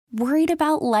Worried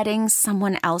about letting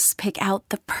someone else pick out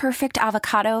the perfect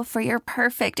avocado for your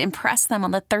perfect impress them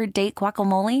on the third date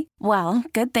guacamole? Well,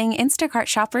 good thing Instacart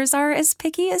shoppers are as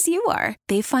picky as you are.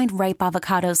 They find ripe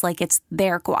avocados like it's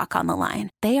their guac on the line.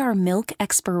 They are milk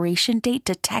expiration date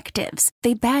detectives.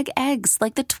 They bag eggs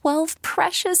like the 12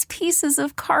 precious pieces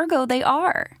of cargo they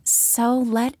are. So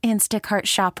let Instacart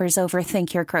shoppers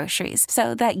overthink your groceries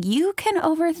so that you can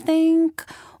overthink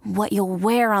what you'll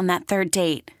wear on that third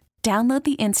date. Download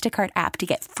the Instacart app to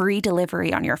get free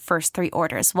delivery on your first 3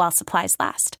 orders while supplies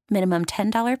last. Minimum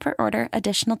 $10 per order.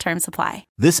 Additional terms apply.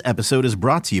 This episode is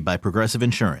brought to you by Progressive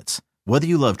Insurance. Whether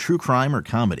you love true crime or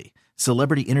comedy,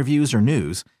 celebrity interviews or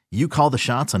news, you call the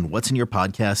shots on what's in your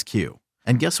podcast queue.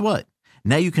 And guess what?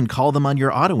 Now you can call them on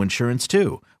your auto insurance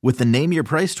too with the Name Your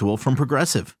Price tool from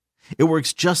Progressive. It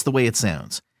works just the way it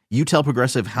sounds. You tell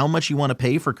Progressive how much you want to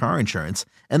pay for car insurance,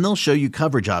 and they'll show you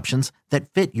coverage options that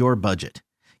fit your budget.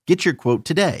 Get your quote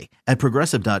today at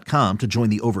Progressive.com to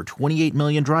join the over 28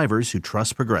 million drivers who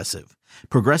trust Progressive.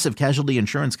 Progressive Casualty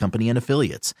Insurance Company and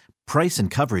Affiliates. Price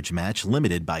and coverage match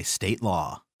limited by state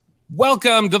law.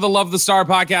 Welcome to the Love the Star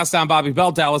podcast. I'm Bobby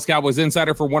Bell, Dallas Cowboys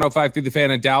insider for 105 through the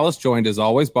Fan in Dallas, joined as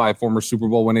always by former Super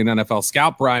Bowl winning NFL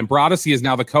scout Brian Broaddus. He is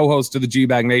now the co-host of the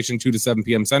G-Bag Nation 2 to 7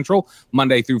 p.m. Central,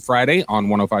 Monday through Friday on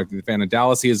 105 through the Fan in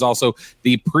Dallas. He is also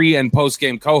the pre- and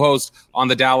post-game co-host on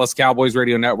the Dallas Cowboys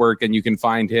radio network, and you can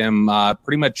find him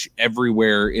pretty much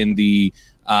everywhere in the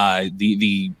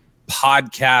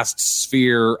podcast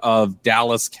sphere of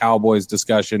Dallas Cowboys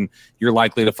discussion. You're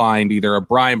likely to find either a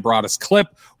Brian Broaddus clip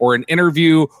or an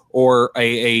interview or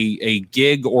a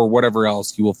gig or whatever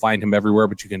else. You will find him everywhere,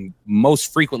 but you can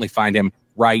most frequently find him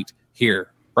right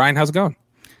here. Brian, how's it going?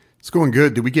 It's going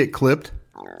good. Did we get clipped?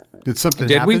 Did something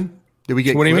happen? Did we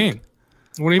get What clipped? do you mean?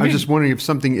 What do you mean? I'm just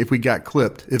wondering if we got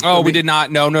clipped. We did not.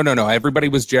 No. Everybody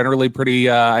was generally pretty,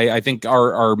 I think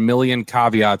our million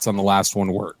caveats on the last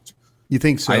one worked. You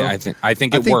think so? I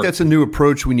think it worked. That's a new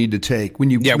approach we need to take. When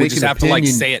you we make just an have opinion,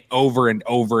 to say it over and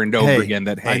over and over again.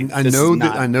 That I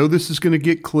know this is going to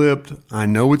get clipped. I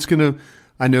know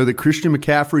that Christian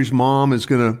McCaffrey's mom is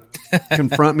going to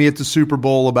confront me at the Super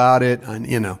Bowl about it.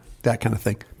 And, that kind of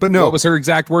thing. But no, what was her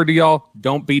exact word to y'all?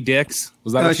 Don't be dicks.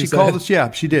 Was that what she said? Called us? Yeah,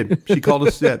 she did. She called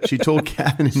us that. She told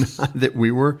Gavin and I that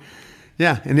we were.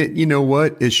 Yeah, and you know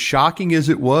what? As shocking as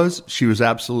it was, she was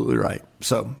absolutely right.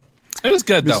 So. It was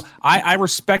good, though. I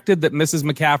respected that Mrs.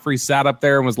 McCaffrey sat up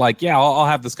there and was like, yeah, I'll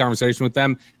have this conversation with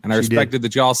them. And I respected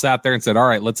that y'all sat there and said, all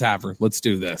right, let's have her. Let's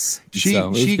do this. She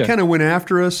kind of went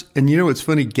after us. And it's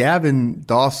funny, Gavin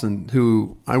Dawson,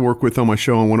 who I work with on my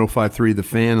show on 105.3 The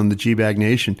Fan on the G-Bag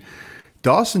Nation,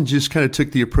 Dawson just kind of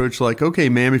took the approach like, okay,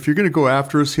 ma'am, if you're going to go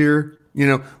after us here,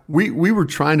 we were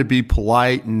trying to be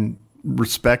polite and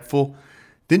respectful.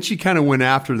 Then she kind of went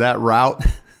after that route.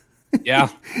 Yeah.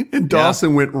 And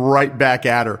Dawson went right back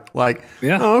at her. Like,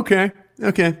 oh, okay.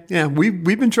 Yeah. We've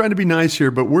been trying to be nice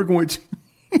here, but we're going to.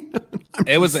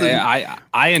 It was, I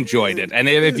enjoyed it. And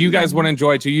if you guys want to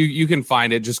enjoy it too, you can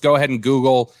find it. Just go ahead and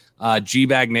Google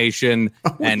G-Bag Nation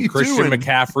and Christian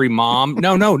McCaffrey mom.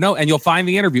 No. And you'll find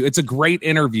the interview. It's a great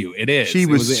interview. It is.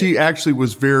 She's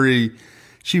actually very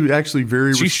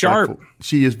respectful. Sharp.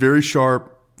 She is very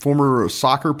sharp. Former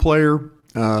soccer player.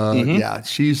 Yeah,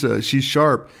 she's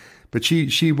sharp. But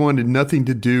she wanted nothing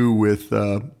to do with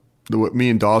what me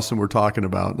and Dawson were talking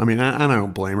about. I mean, I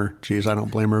don't blame her. Jeez, I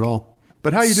don't blame her at all.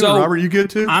 But how you doing, Robert? You good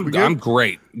too? I'm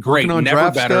great. Working on never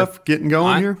draft better. Stuff, getting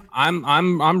going here.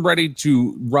 I'm ready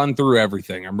to run through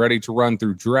everything. I'm ready to run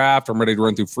through draft. I'm ready to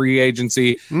run through free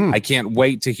agency. I can't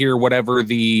wait to hear whatever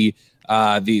the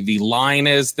line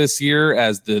is this year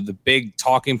as the big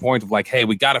talking point of like, hey,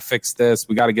 we got to fix this.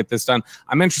 We got to get this done.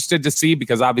 I'm interested to see,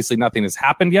 because obviously nothing has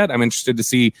happened yet. I'm interested to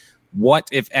see what,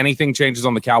 if anything, changes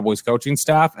on the Cowboys coaching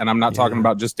staff. And I'm not talking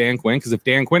about just Dan Quinn, because if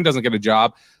Dan Quinn doesn't get a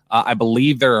job, I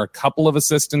believe there are a couple of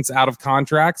assistants out of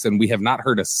contracts, and we have not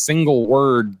heard a single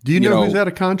word. Do you know who's out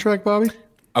of contract, Bobby?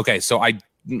 Okay, so I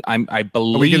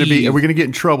believe. Are we going to get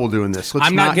in trouble doing this?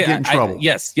 Let's not get in trouble.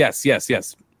 Yes.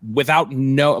 Without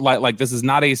like this is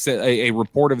not a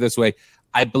report of this way.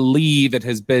 I believe it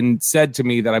has been said to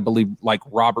me that I believe like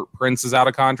Robert Prince is out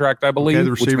of contract. I believe,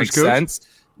 the which makes coach? sense.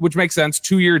 Which makes sense.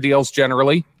 2-year deals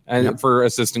generally, and for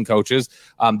assistant coaches.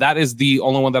 That is the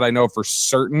only one that I know for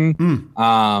certain,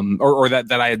 or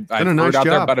that I've heard out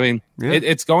there. But I mean,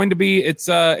 it's going to be it's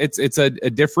a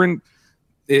different.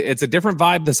 It's a different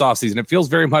vibe this offseason. It feels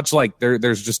very much like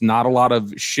there's just not a lot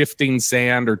of shifting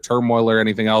sand or turmoil or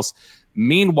anything else.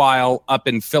 Meanwhile, up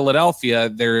in Philadelphia,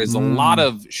 there is a lot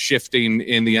of shifting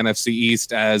in the NFC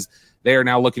East as they are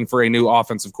now looking for a new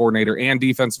offensive coordinator and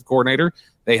defensive coordinator.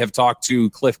 They have talked to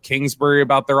Cliff Kingsbury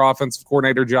about their offensive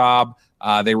coordinator job.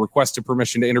 They requested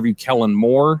permission to interview Kellen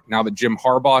Moore. Now that Jim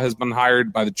Harbaugh has been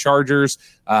hired by the Chargers,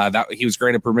 that he was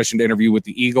granted permission to interview with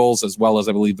the Eagles as well as,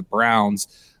 I believe, the Browns.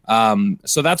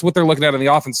 So that's what they're looking at on the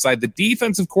offensive side. The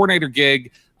defensive coordinator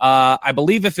gig, I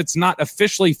believe if it's not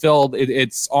officially filled,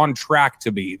 it's on track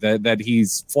to be that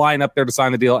he's flying up there to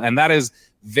sign the deal, and that is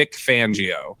Vic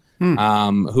Fangio,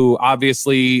 who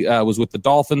obviously was with the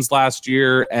Dolphins last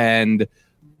year and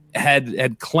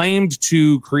had claimed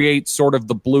to create sort of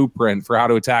the blueprint for how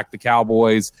to attack the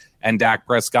Cowboys and Dak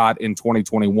Prescott in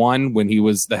 2021 when he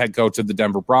was the head coach of the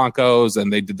Denver Broncos,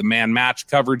 and they did the man match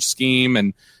coverage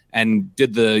scheme and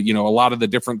did the, a lot of the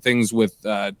different things with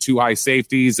two high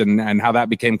safeties and how that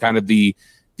became kind of the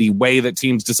way that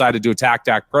teams decided to attack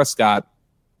Dak Prescott.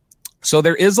 So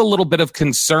there is a little bit of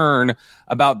concern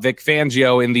about Vic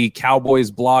Fangio in the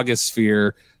Cowboys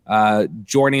blogosphere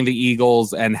joining the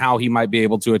Eagles and how he might be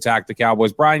able to attack the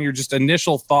Cowboys. Brian, your just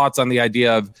initial thoughts on the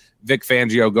idea of Vic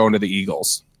Fangio going to the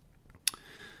Eagles?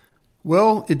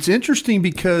 Well, it's interesting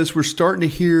because we're starting to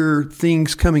hear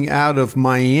things coming out of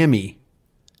Miami,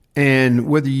 and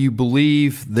whether you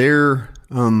believe they're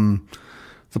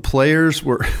the players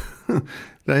were,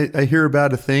 I hear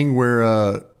about a thing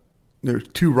where there's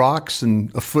two rocks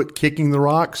and a foot kicking the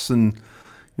rocks and,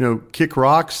 kick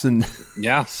rocks. And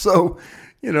yeah, so,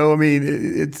 I mean,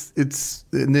 it's,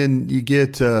 and then you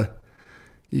get,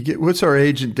 what's our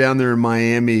agent down there in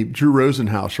Miami, Drew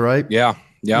Rosenhaus, right? Yeah.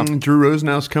 Yeah. Drew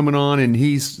Rosenhaus coming on, and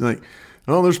he's like,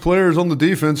 oh, there's players on the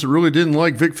defense that really didn't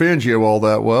like Vic Fangio all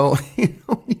that well. You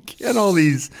get all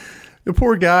these, the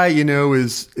poor guy,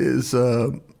 is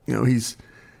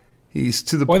he's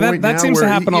to the point that now seems where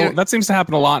to happen. That seems to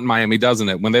happen a lot in Miami, doesn't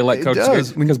it? When they let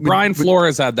coaches, because Brian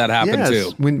Flores had that happen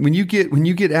too. When you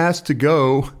get asked to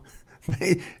go,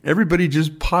 everybody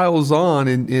just piles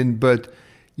on, but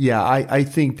yeah, I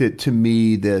think that, to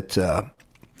me, that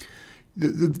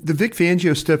the Vic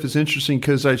Fangio stuff is interesting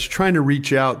because I was trying to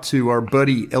reach out to our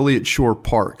buddy Elliot Shore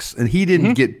Parks, and he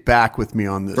didn't get back with me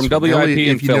on this. From WIP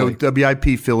in Philly.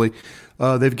 WIP Philly.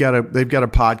 They've got a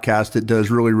podcast that does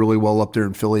really, really well up there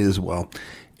in Philly as well.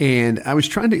 And I was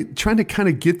trying to kind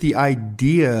of get the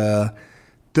idea,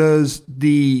 does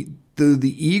the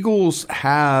Eagles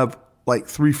have like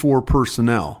 3-4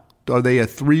 personnel? Are they a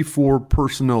 3-4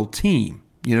 personnel team?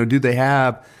 Do they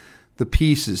have the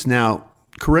pieces? Now,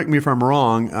 correct me if I'm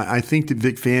wrong. I think that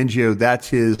Vic Fangio, that's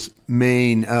his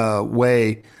main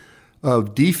way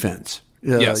of defense.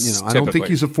 Yes, I don't think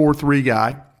he's a 4-3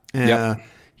 guy. Yep.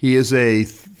 He's a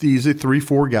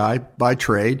 3-4 guy by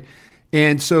trade.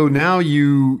 And so now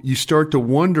you start to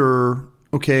wonder,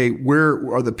 okay,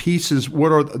 where are the pieces?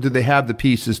 Do they have the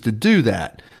pieces to do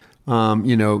that?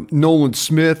 Nolan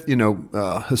Smith,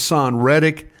 Hassan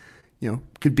Reddick,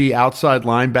 could be outside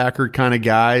linebacker kind of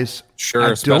guys.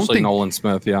 Sure, especially Nolan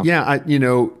Smith, yeah. Yeah,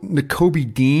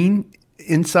 Nakobe Dean,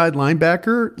 inside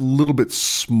linebacker, a little bit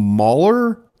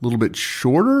smaller, a little bit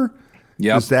shorter.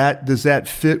 Yeah. Does that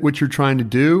fit what you're trying to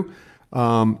do?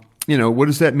 What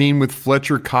does that mean with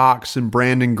Fletcher Cox and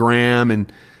Brandon Graham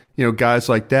and, guys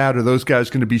like that? Are those guys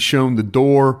going to be shown the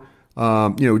door?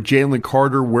 Jalen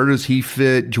Carter, where does he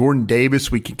fit? Jordan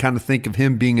Davis, we can kind of think of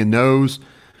him being a nose.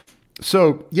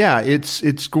 So, yeah,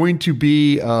 it's going to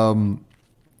be I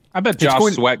bet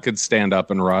Josh Sweat could stand up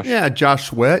and rush. Yeah, Josh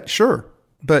Sweat, sure.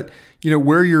 But,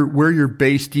 where your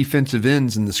base defensive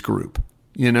ends in this group,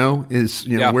 where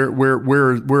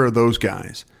are those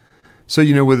guys?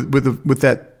 So, with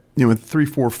that, with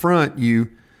 3-4 front, you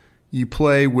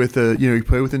play with you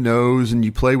play with the nose and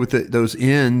you play with those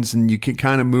ends, and you can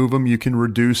kind of move them, you can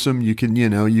reduce them, you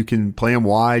can play them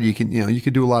wide, you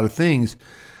can do a lot of things.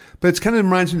 But it's kind of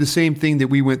reminds me of the same thing that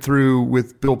we went through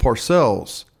with Bill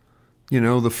Parcells.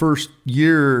 The first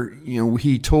year,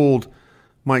 he told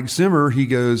Mike Zimmer, he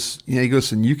goes,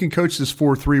 and you can coach this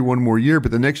 4-3 one more year,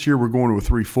 but the next year we're going to a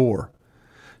 3-4.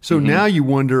 So now you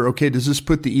wonder, okay, does this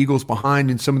put the Eagles behind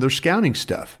in some of their scouting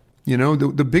stuff?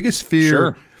 The biggest fear,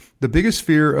 sure. The biggest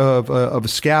fear of a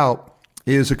scout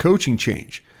is a coaching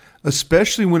change,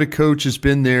 especially when a coach has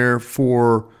been there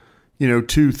for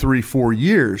 2, 3, 4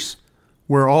 years,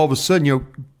 where all of a sudden,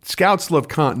 scouts love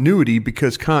continuity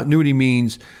because continuity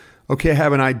means, okay, I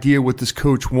have an idea what this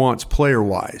coach wants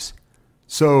player-wise.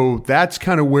 So that's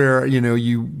kind of where,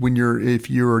 if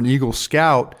you're an Eagle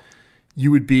scout, you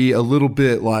would be a little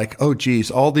bit like, oh, geez,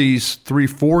 all these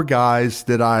 3-4 guys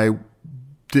that I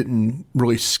didn't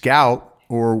really scout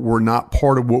or were not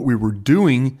part of what we were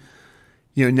doing,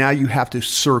 now you have to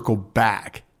circle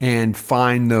back and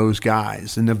find those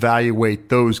guys and evaluate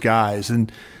those guys. And,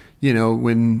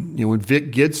 when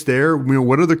Vic gets there,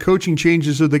 what other coaching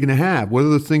changes are they going to have? What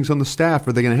other things on the staff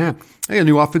are they going to have? Hey, a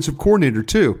new offensive coordinator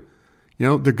too.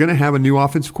 They're going to have a new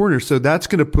offensive coordinator, so that's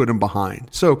going to put them behind.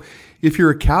 So if you're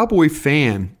a Cowboy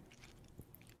fan,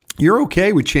 you're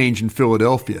okay with change in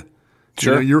Philadelphia.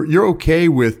 Sure. You're okay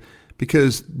with,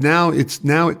 because now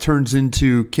it turns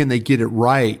into, can they get it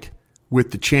right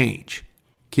with the change?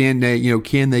 Can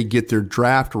they get their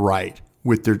draft right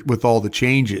with all the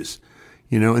changes?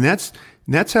 And that's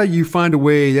how you find a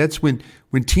way. That's when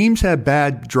teams have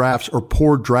bad drafts or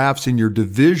poor drafts in your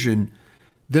division,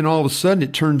 then all of a sudden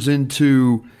it turns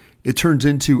into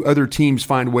other teams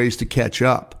find ways to catch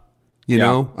up.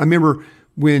 I remember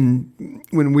when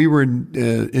we were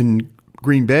in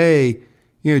Green Bay,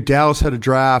 Dallas had a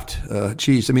draft.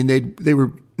 They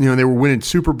were winning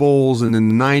Super Bowls, and in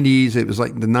the 90s it was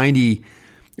like the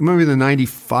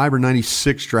 95 or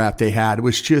 96 draft they had. It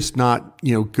was just not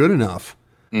good enough.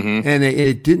 Mm-hmm. And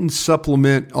it didn't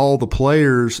supplement all the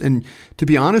players. And to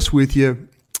be honest with you,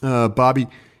 Bobby,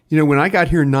 when I got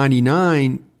here in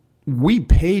 99, we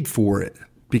paid for it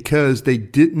because they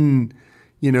didn't,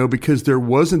 because there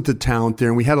wasn't the talent there.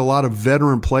 And we had a lot of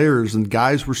veteran players, and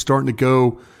guys were starting to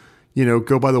go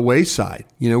by the wayside.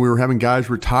 We were having guys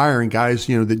retire, and guys,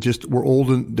 that just were old,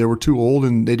 and they were too old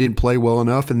and they didn't play well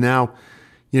enough. And now,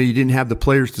 you didn't have the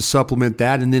players to supplement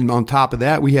that. And then on top of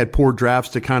that, we had poor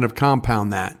drafts to kind of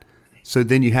compound that. So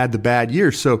then you had the bad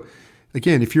years. So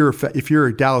again, if you're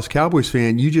a Dallas Cowboys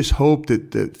fan, you just hope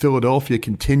that Philadelphia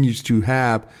continues to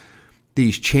have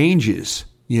these changes,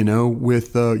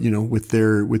 with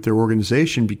their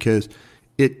organization, because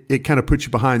it kind of puts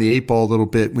you behind the eight ball a little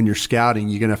bit when you're scouting.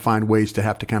 You're going to find ways to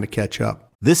have to kind of catch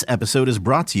up. This episode is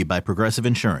brought to you by Progressive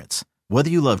Insurance. Whether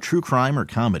you love true crime or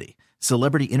comedy,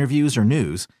 celebrity interviews or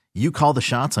news, you call the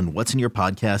shots on what's in your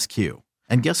podcast queue.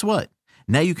 And guess what?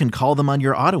 Now you can call them on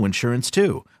your auto insurance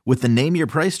too, with the Name Your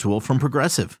Price tool from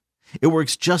Progressive. It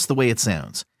works just the way it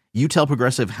sounds. You tell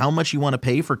Progressive how much you want to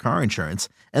pay for car insurance,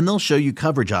 and they'll show you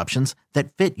coverage options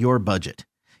that fit your budget.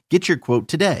 Get your quote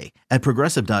today at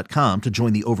Progressive.com to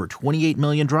join the over 28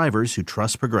 million drivers who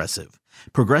trust Progressive.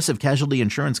 Progressive Casualty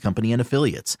Insurance Company and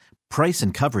Affiliates. Price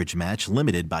and coverage match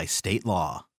limited by state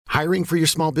law. Hiring for your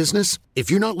small business?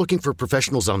 If you're not looking for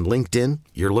professionals on LinkedIn,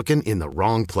 you're looking in the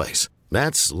wrong place.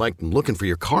 That's like looking for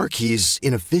your car keys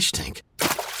in a fish tank.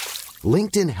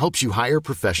 LinkedIn helps you hire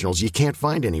professionals you can't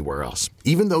find anywhere else,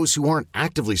 even those who aren't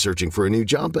actively searching for a new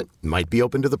job but might be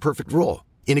open to the perfect role.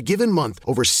 In a given month,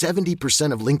 over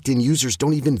 70% of LinkedIn users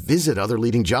don't even visit other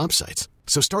leading job sites.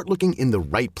 So start looking in the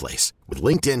right place. With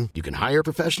LinkedIn, you can hire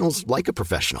professionals like a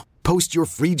professional. Post your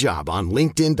free job on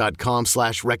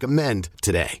linkedin.com/recommend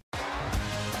today.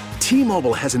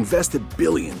 T-Mobile has invested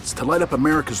billions to light up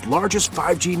America's largest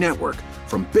 5G network,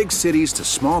 from big cities to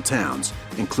small towns,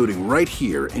 including right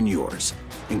here in yours.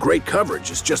 And great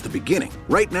coverage is just the beginning.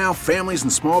 Right now, families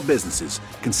and small businesses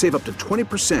can save up to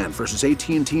 20% versus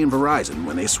AT&T and Verizon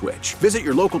when they switch. Visit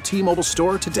your local T-Mobile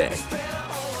store today.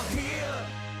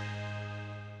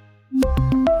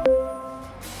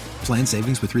 Plan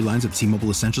savings with 3 lines of T-Mobile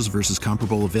Essentials versus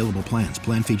comparable available plans.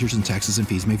 Plan features and taxes and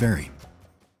fees may vary.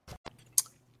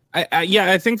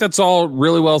 I think that's all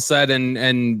really well said,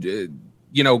 and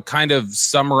kind of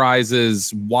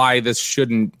summarizes why this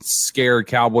shouldn't scare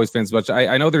Cowboys fans much.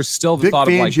 I know there's still the thought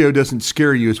Fangio of Fangio doesn't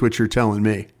scare you, is what you're telling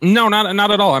me. No,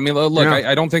 not at all. I mean, look,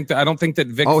 yeah. I don't think that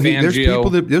Vic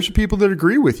Fangio. There's people that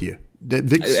agree with you that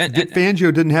Vic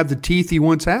Fangio didn't have the teeth he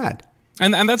once had.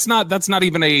 And that's not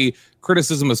even a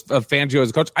criticism of Fangio as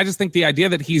a coach. I just think the idea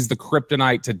that he's the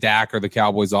kryptonite to Dak or the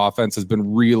Cowboys offense has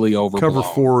been really overblown. Cover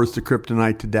 4 is the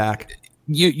kryptonite to Dak.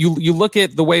 You look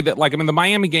at the way that, the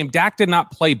Miami game, Dak did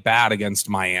not play bad against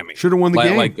Miami. Should have won the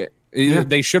game.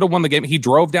 They should have won the game. He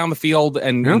drove down the field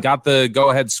and got the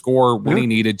go-ahead score when he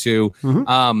needed to.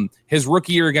 Mm-hmm. His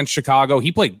rookie year against Chicago,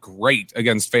 he played great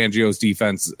against Fangio's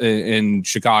defense in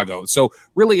Chicago. So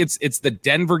really, it's the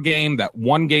Denver game, that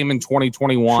one game in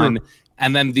 2021,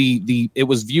 and then it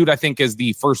was viewed, I think, as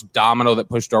the first domino that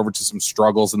pushed over to some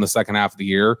struggles in the second half of the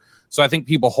year. So I think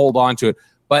people hold on to it,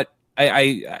 but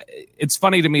it's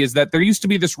funny to me is that there used to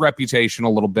be this reputation a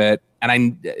little bit,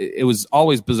 and it was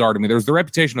always bizarre to me. There was the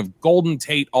reputation of Golden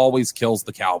Tate always kills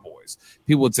the Cowboys.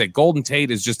 People would say Golden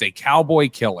Tate is just a Cowboy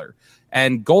killer.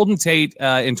 And Golden Tate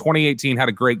in 2018 had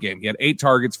a great game. He had 8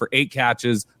 targets for 8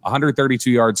 catches, 132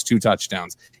 yards, 2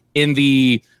 touchdowns. In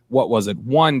the what was it?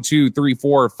 1, 2, 3,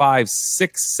 4, 5,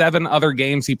 6, 7 other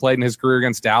games he played in his career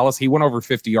against Dallas. He went over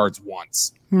 50 yards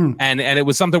once. And it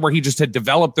was something where he just had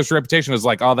developed this reputation as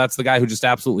like, oh, that's the guy who just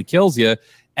absolutely kills you.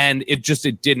 And it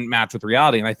didn't match with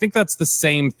reality. And I think that's the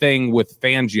same thing with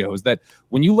Fangio, is that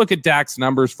when you look at Dak's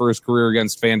numbers for his career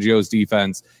against Fangio's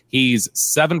defense, he's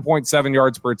 7.7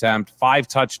 yards per attempt, 5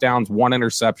 touchdowns, 1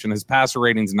 interception. His passer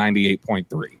rating's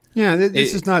 98.3. Yeah,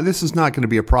 this is not going to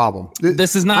be a problem.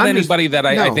 This is not anybody that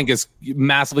I think is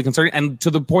massively concerning. And to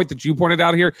the point that you pointed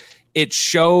out here, it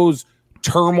shows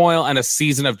turmoil and a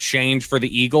season of change for the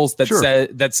Eagles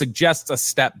that suggests a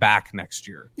step back next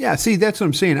year. Yeah, see, that's what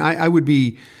I'm saying. I would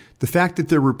be the fact that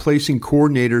they're replacing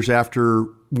coordinators after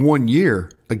 1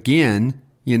 year again.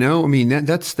 You know, I mean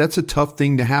that's a tough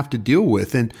thing to have to deal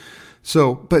with. And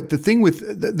so, but the thing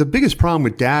with the biggest problem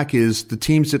with Dak is the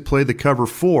teams that play the cover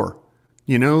 4.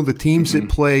 You know, the teams that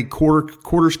play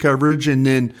quarters coverage and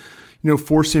then, you know,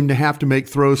 force him to have to make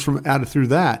throws from out of through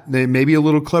that. They maybe a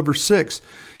little clever 6.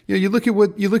 You know, you look at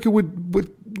what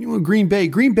Green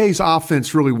Bay's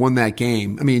offense really won that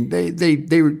game. I mean, they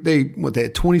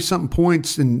had 20 something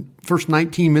points in first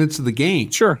 19 minutes of the game.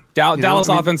 Sure, Dallas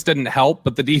offense didn't help,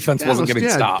 but the defense wasn't getting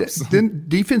stops. Then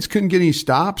defense couldn't get any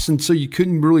stops, and so you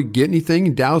couldn't really get anything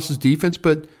in Dallas's defense.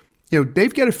 But you know,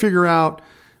 they've got to figure out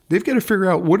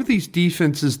what are these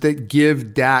defenses that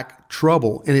give Dak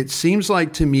trouble. And it seems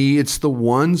like to me it's the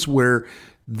ones where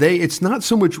it's not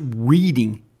so much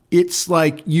reading. It's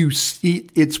like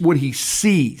it's what he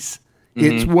sees.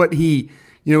 It's what he,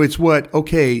 you know, it's what,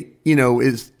 okay, you know,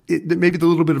 is maybe the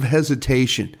little bit of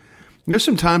hesitation. There's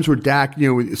some times where Dak, you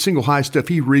know, with single high stuff,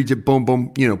 he reads it, boom,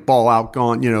 boom, you know, ball out,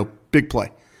 gone, you know, big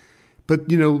play. But,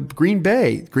 you know, Green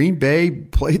Bay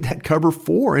played that cover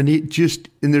 4, and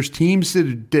there's teams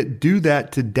that do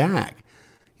that to Dak.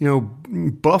 You know,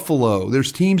 Buffalo,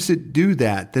 there's teams that do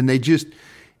that. Then they just,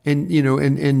 and, you know,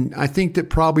 and I think that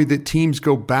probably that teams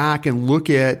go back and look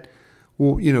at,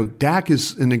 well, you know, Dak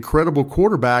is an incredible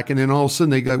quarterback, and then all of a sudden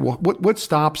they go, well, what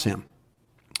stops him?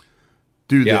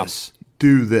 Do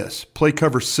this, play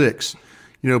cover 6,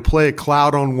 you know, play a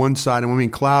cloud on one side. And I mean,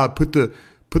 cloud, put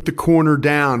the corner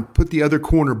down, put the other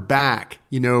corner back,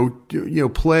 you know,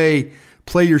 play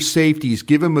your safeties,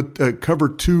 give him a cover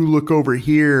 2 look over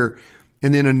here,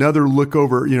 and then another look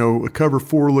over, you know, a cover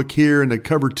 4 look here and a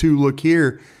cover 2 look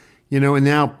here, you know, and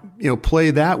now, you know, play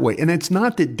that way. And it's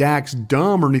not that Dak's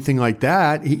dumb or anything like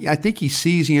that. I think he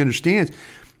sees, he understands.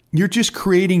 You're just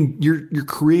creating, you're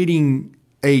creating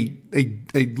a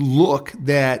look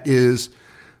that is,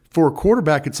 for a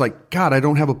quarterback, it's like, God, I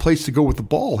don't have a place to go with the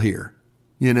ball here.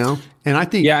 You know, and I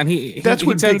think that's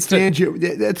what tends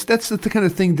Fangio. That's the kind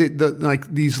of thing that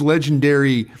like these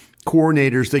legendary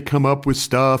coordinators, they come up with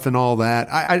stuff and all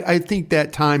that. I think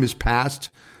that time is past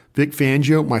Vic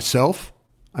Fangio. Myself,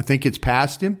 I think it's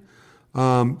past him.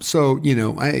 So you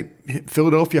know,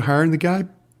 Philadelphia hiring the guy,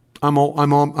 I'm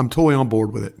totally on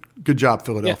board with it. Good job,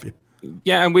 Philadelphia.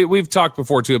 Yeah, and we've talked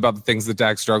before too about the things that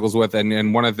Dak struggles with,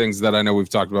 and one of the things that I know we've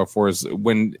talked about before is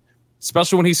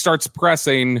especially when he starts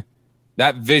pressing,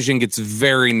 that vision gets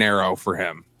very narrow for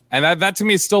him. And that to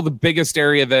me is still the biggest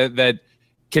area that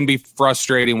can be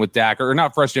frustrating with Dak, or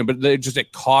not frustrating, but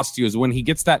it costs you, is when he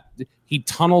gets that, he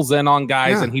tunnels in on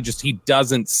guys and he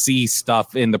doesn't see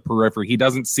stuff in the periphery. He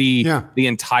doesn't see the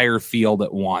entire field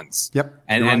at once. Yep.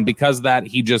 And because of that,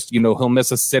 he just, you know, he'll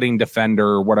miss a sitting defender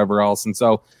or whatever else. And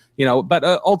so, you know, but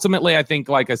ultimately I think,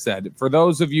 like I said, for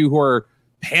those of you who are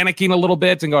panicking a little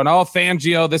bit and going, oh,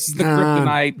 Fangio, this is the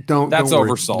kryptonite. That's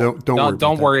oversold.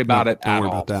 Don't worry about it at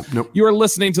all. Nope. You are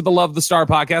listening to the Love the Star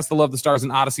podcast. The Love the Stars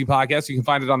and Odyssey podcast. You can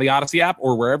find it on the Odyssey app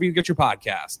or wherever you get your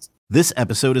podcasts. This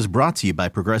episode is brought to you by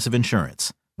Progressive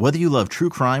Insurance. Whether you love true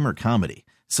crime or comedy,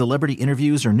 celebrity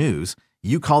interviews or news,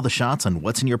 you call the shots on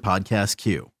what's in your podcast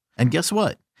queue. And guess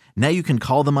what? Now you can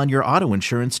call them on your auto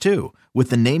insurance too, with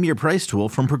the Name Your Price tool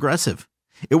from Progressive.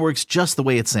 It works just the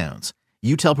way it sounds.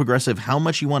 You tell Progressive how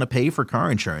much you want to pay for car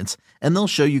insurance, and they'll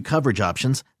show you coverage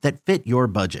options that fit your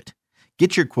budget.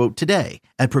 Get your quote today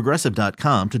at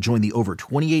Progressive.com to join the over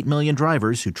 28 million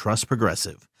drivers who trust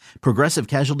Progressive. Progressive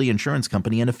Casualty Insurance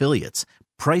Company and Affiliates.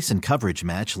 Price and coverage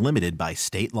match limited by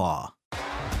state law.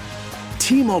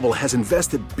 T-Mobile has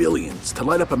invested billions to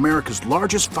light up America's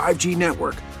largest 5G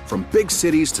network, from big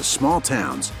cities to small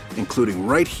towns, including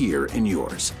right here in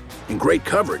yours. And great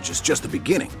coverage is just the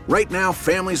beginning. Right now,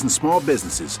 families and small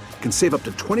businesses can save up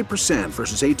to 20%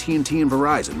 versus AT&T and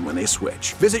Verizon when they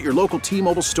switch. Visit your local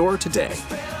T-Mobile store today.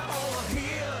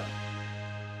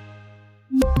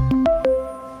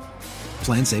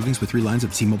 Plan savings with 3 lines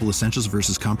of T-Mobile Essentials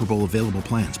versus comparable available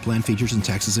plans. Plan features and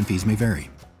taxes and fees may vary.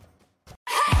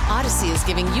 Odyssey is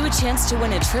giving you a chance to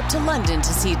win a trip to London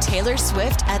to see Taylor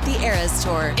Swift at the Eras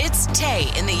Tour. It's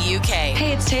Tay in the UK.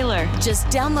 Hey, it's Taylor. Just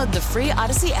download the free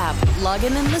Odyssey app, log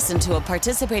in and listen to a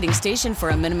participating station for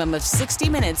a minimum of 60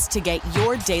 minutes to get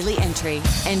your daily entry.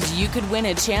 And you could win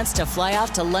a chance to fly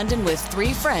off to London with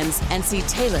 3 friends and see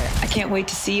Taylor. I can't wait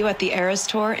to see you at the Eras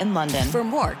Tour in London. For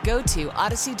more, go to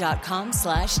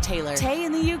odyssey.com/Taylor. Tay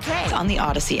in the UK. On the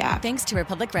Odyssey app. Thanks to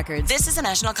Republic Records. This is a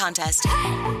national contest.